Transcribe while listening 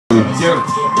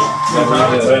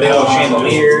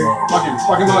Chandelier.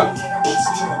 Fuck him up.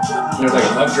 There's like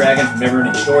a love dragon from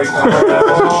Neverending Story.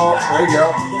 Oh, there you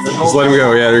go. Just let him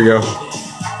go. Yeah, there you go.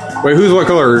 Wait, who's what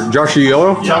color? Josh, you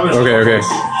yellow? Yeah. Okay, okay.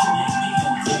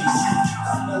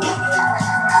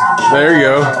 There you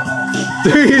go.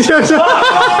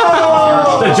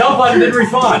 The jump button didn't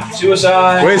respond.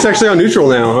 Suicide. Wait, it's actually on neutral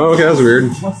now. Oh, okay, that was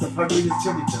weird. What the fuck? We just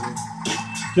killed each other.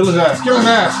 Kill his ass. Kill his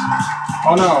ass.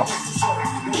 Oh no.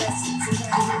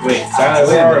 Wait, Tyler,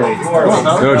 who are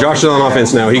we? No, Josh is on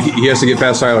offense now. He has to get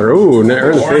past Tyler. Ooh, right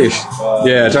in the face.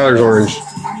 Yeah, Tyler's orange.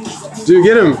 Dude,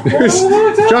 get him.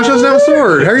 Josh doesn't have a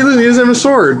sword. How are you losing? He doesn't have a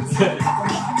sword.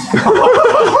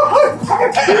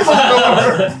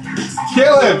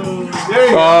 Kill him. There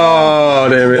you go. Oh,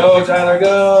 damn it. Go, Tyler,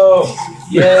 go.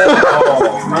 Yeah.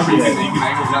 Remember, you can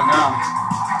angle jump down.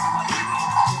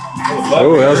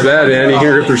 Oh, that was bad, man. You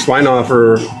can rip their spine off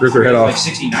or rip their head Like off.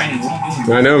 60, 90. What are you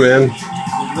doing? I know, man.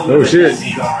 Oh, shit.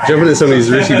 Jumping in somebody's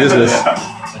risky business.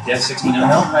 A death 69?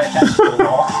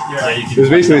 It was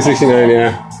basically 69,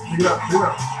 yeah. Pick it up. Pick it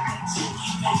up.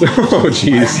 Oh,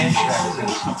 jeez.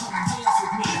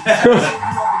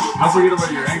 Don't forget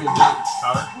about your angle jump,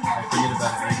 Tyler. I forget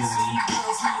about it regularly.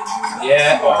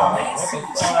 Yeah.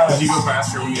 Because you go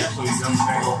faster when you actually jump the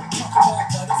angle.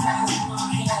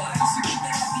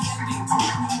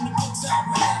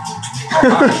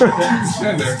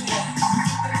 Stand there.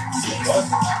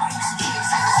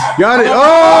 Got it. Oh!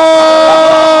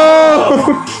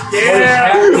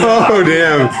 Yeah. Oh,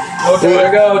 damn. Go,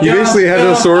 Tyler, go. He Jump, basically had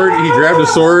no jump. sword. He grabbed a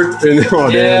sword and oh,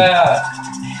 damn. Yeah.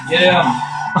 Get him.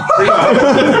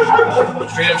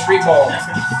 Straight up street ball.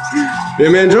 Yeah,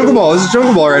 man, Jungle Ball. This is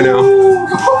Jungle Ball right now. Oh,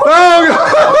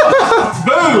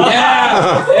 Boom!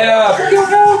 Yeah. Yeah.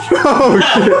 oh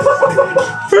shit.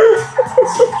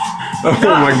 Oh,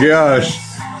 my gosh.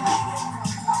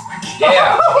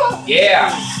 Yeah.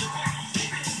 Yeah.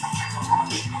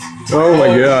 Oh,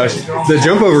 my gosh. The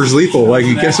jump over is lethal. Like,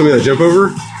 you catch somebody that jump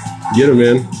over, get him,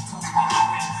 man.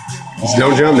 Just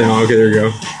don't jump now. Okay, there you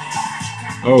go.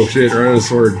 Oh, shit. Right on his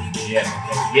sword. Yeah.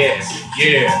 Yeah.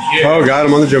 Yeah. Yeah. Oh, got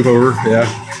him on the jump over. Yeah.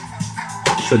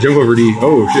 It's a jump over D.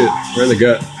 Oh, shit. Right in the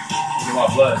gut. A lot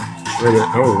of blood. Right in the,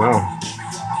 oh, wow.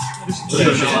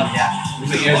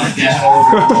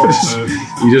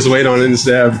 You just wait on it and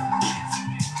stab.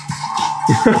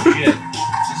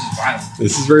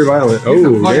 This is very violent. Oh,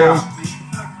 damn.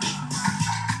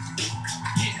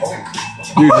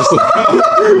 Dude, just look.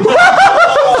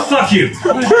 Fuck you.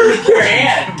 Your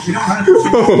hand.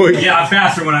 Oh, Yeah, I'm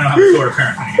faster when I don't have a sword,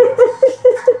 apparently.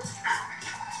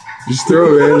 just throw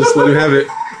it, man. Just let him have it.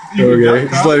 Okay,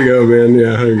 just let it go, man.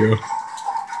 Yeah, there you go.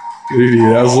 Dude,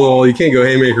 that was a little. You can't go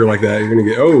haymaker like that. You're gonna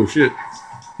get. Oh shit.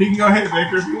 He can go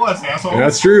haymaker if he wants, asshole.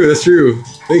 That's true. That's true.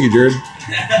 Thank you, Jared.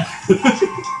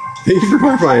 Thank you for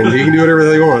clarifying. He can do whatever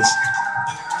the hell he wants.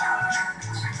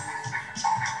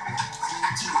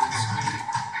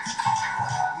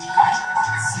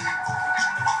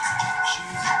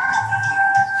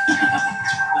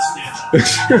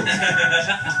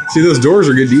 See, those doors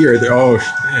are good D right there. Oh,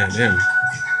 man, damn.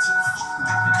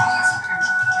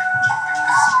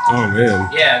 Oh, man.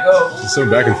 Yeah, go. It's so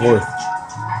back and forth.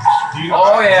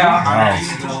 Oh, yeah. Wow.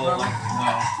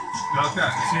 Okay,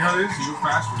 see how it is? You go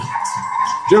faster.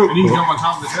 Jump. And you can jump on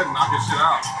top of his head and knock his shit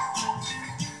out.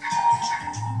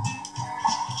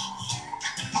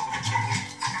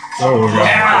 Oh, God.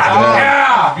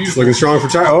 Yeah. It's looking strong for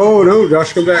Tyler. Oh, no.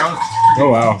 Josh, come back. Oh,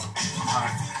 wow.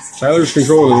 Tyler's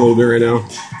controlling it a little bit right now.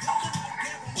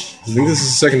 I think this is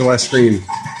the second to last screen.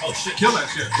 Oh, shit. Kill that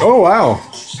shit. Oh, wow.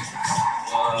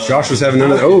 Josh was having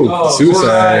none of that. Oh,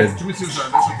 suicide. Give me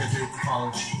suicide. That's okay, too. For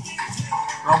college.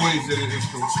 Rob Williams did it. It's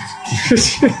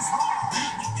cool.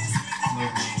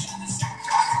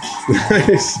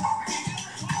 Nice.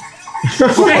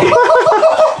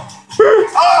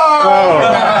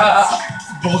 Oh!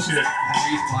 Bullshit.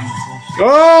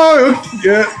 Oh,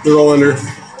 yeah. They're all under.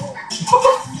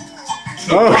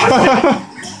 Oh,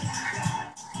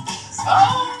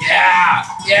 Yeah.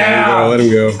 Yeah. let him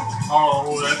go.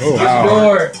 Oh, that's Oh, wow.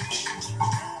 Door.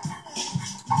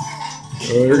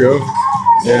 Oh, there we go.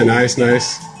 Yeah, nice,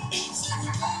 nice.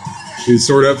 Dude,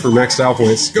 sword up for max style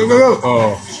points. Go, go, go.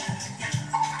 Oh.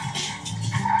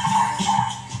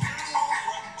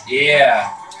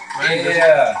 Yeah.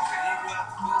 Yeah.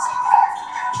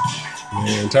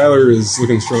 Man, Tyler is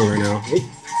looking strong right now. Oop.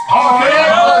 Oh,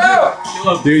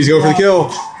 yeah. Dude, he's going for the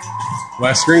kill.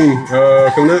 Last screen.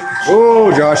 Coming up.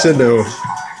 Oh, Josh said no.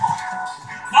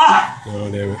 Oh,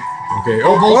 damn it. Okay.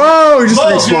 Oh, whoa, he just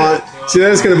respawned. See,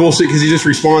 that is kind of bullshit because he just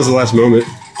respawns at the last moment.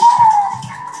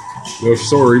 No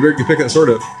sword. You better pick that sword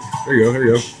up. There you go. There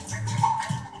you go.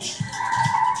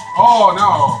 Oh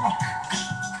no!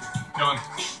 Killing.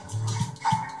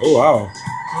 Oh wow.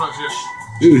 So much shit.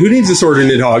 Dude, who needs a sword in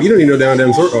Nidhogg? You don't need no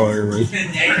damn sword. Oh, never mind.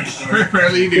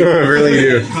 Apparently you do. Really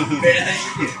do.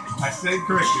 I said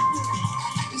correction.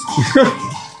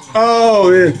 Oh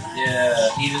man. Yeah,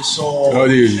 eat his soul. Oh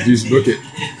dude, just book it.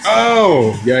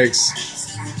 Oh, yikes.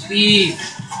 Speed.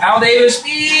 Al Davis,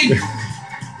 speed.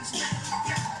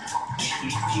 You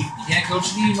can't coach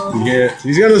Steve, man. Yeah,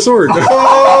 he's got a sword.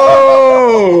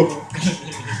 Oh!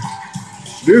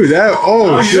 Dude, that.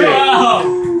 Oh shit.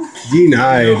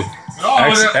 Denied.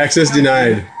 Oh, Access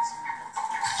denied.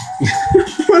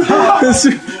 How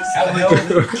the hell?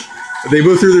 They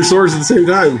both threw their swords at the same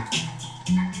time.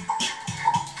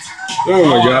 Oh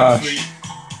my gosh. Sweet.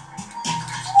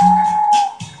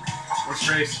 What's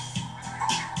race?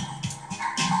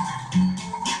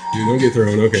 Dude, don't get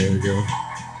thrown. Okay, there you go.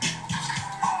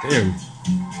 Damn.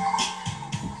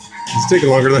 It's taking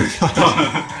longer than I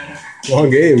thought. Long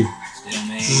game.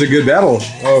 This is a good battle.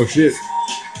 Oh shit.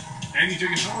 And you took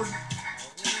his sword?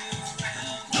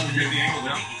 That was good, the angle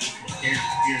down.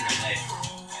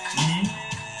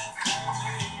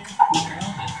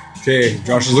 Okay,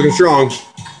 Josh is looking strong.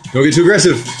 Don't get too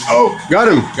aggressive. Oh, got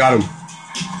him. Got him.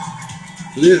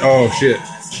 Oh shit.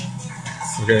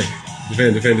 Okay.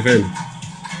 Defend, defend, defend.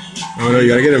 Oh no, you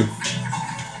gotta get him.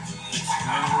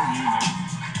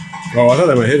 Oh, I thought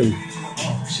that might hit him.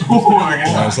 Oh my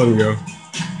god. Just let him go.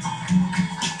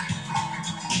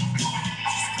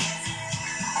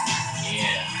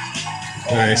 Yeah.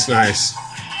 Nice, nice.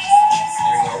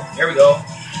 There we go.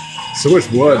 So much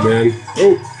blood, man.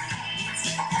 Oh,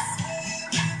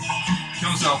 Kill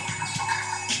himself.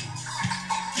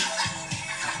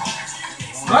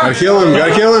 gotta kill him.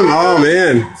 Gotta kill him. Oh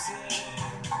man.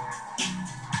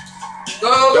 Go,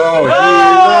 Oh, go.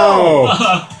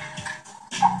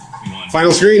 geez, no.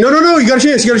 Final screen. No, no, no. You got a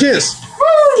chance. You got a chance.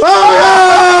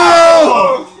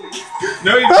 Oh!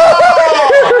 No, you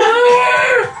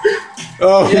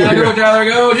Oh, Yeah, my go, God. Tyler,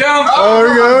 go, jump. Oh, here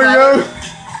we go. Here we go.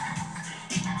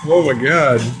 Oh my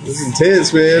God. This is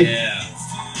intense, man. Yeah.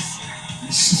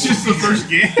 It's just the first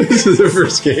game. This is the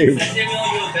first game. I think we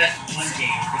only do the best one game.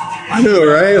 I know,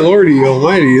 right? Lordy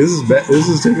Almighty. This is this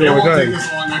is taking It a long won't take time.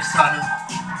 this long next time.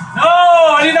 No,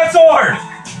 I need that sword.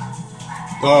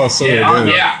 Oh, son of a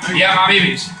Yeah, gun. yeah, my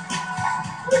babies.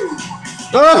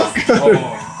 Oh, God.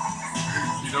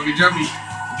 Oh, You don't get jumpy.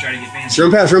 try to get fancy.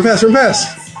 Run pass, run pass, run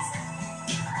pass.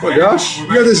 What, Josh? You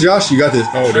got this, Josh. You got this.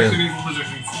 Oh, Back to damn. neutral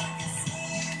position.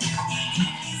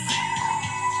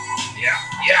 Yeah,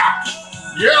 yeah.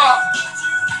 Yeah!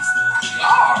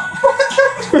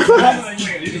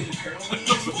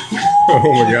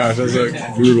 Oh my gosh, that's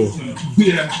like brutal.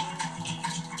 Yeah.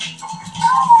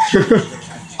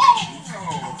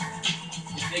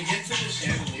 If they get to the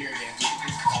chandelier again, we can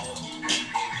just call it one game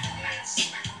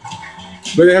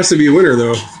But it has to be a winner,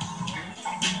 though.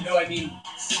 No, I mean,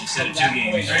 Instead of two that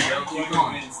games. point, There you go, keep whoever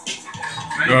going. wins takes it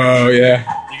down. Oh, yeah.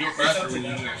 You go faster when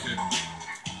you do that shit.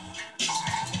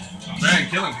 Man,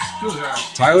 kill him. Kill his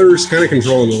ass. Tyler's kind of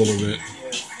controlling a little bit.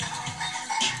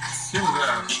 Kill his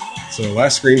ass. So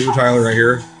last screen for Tyler right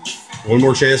here. One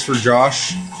more chance for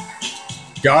Josh.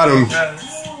 Got him.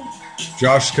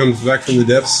 Josh comes back from the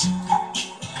depths.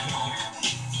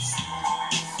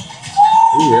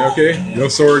 Ooh, yeah, okay. No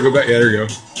sword. Go back. Yeah, there you go.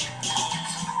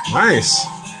 Nice.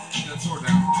 Get that sword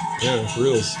down. Yeah, for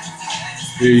reals.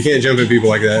 Dude, you can't jump at people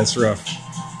like that. It's rough.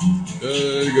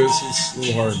 It goes. It's a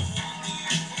little hard.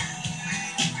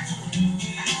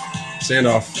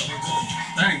 Standoff.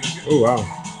 Dang, let's get Oh, wow.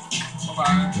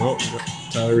 bye-bye. Well,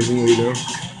 Tyler's in the lead now.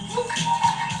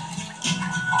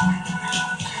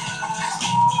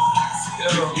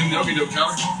 You know me, dope,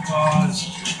 Tyler. Pause.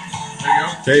 There you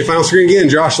go. Okay, final screen again.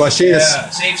 Josh, last chance. Yeah,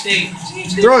 safe state. Safe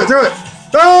state. Throw it, throw it.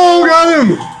 Oh, got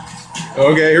him.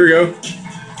 Okay, here we go.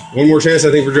 One more chance,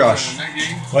 I think, for Josh. In that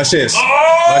game. Last chance. Oh!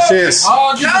 Last chance.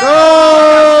 Oh, get that.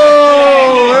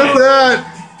 Oh, that's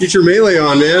that. Get your melee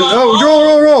on, man. Oh, roll,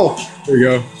 roll, roll. There you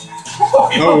go.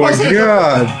 Oh, my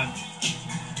God.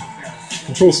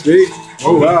 Control state. Oh,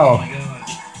 Oh wow. my God.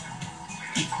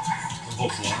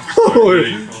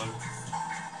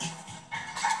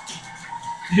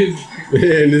 Dude,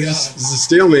 Man, this is a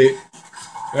stalemate.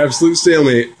 Absolute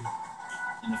stalemate.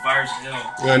 in the fires of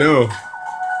hell. I know.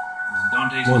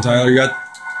 Dante's Come on, Tyler. You got.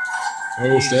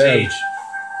 Oh, stab.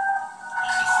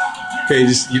 Okay,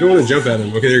 just you don't want to jump at him.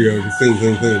 Okay, there you go. Clean,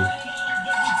 clean, clean.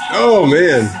 Oh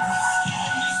man.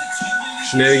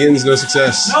 Shenanigans, no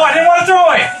success. No, I didn't want to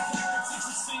throw it.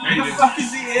 Where the fuck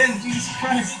is the end? Jesus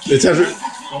Christ. It's after.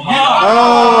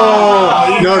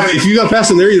 Oh no! If you got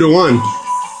past him there, you'd have won.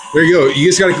 There you go. You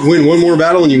just got to win one more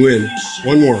battle and you win.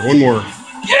 One more. One more.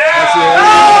 Yeah!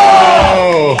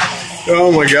 Oh!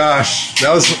 Oh my gosh.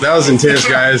 That was intense,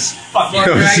 guys.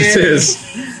 That was intense.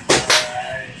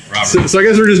 So I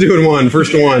guess we're just doing one.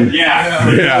 First to one. Yeah.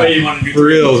 Yeah. For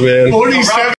reals, man. 47.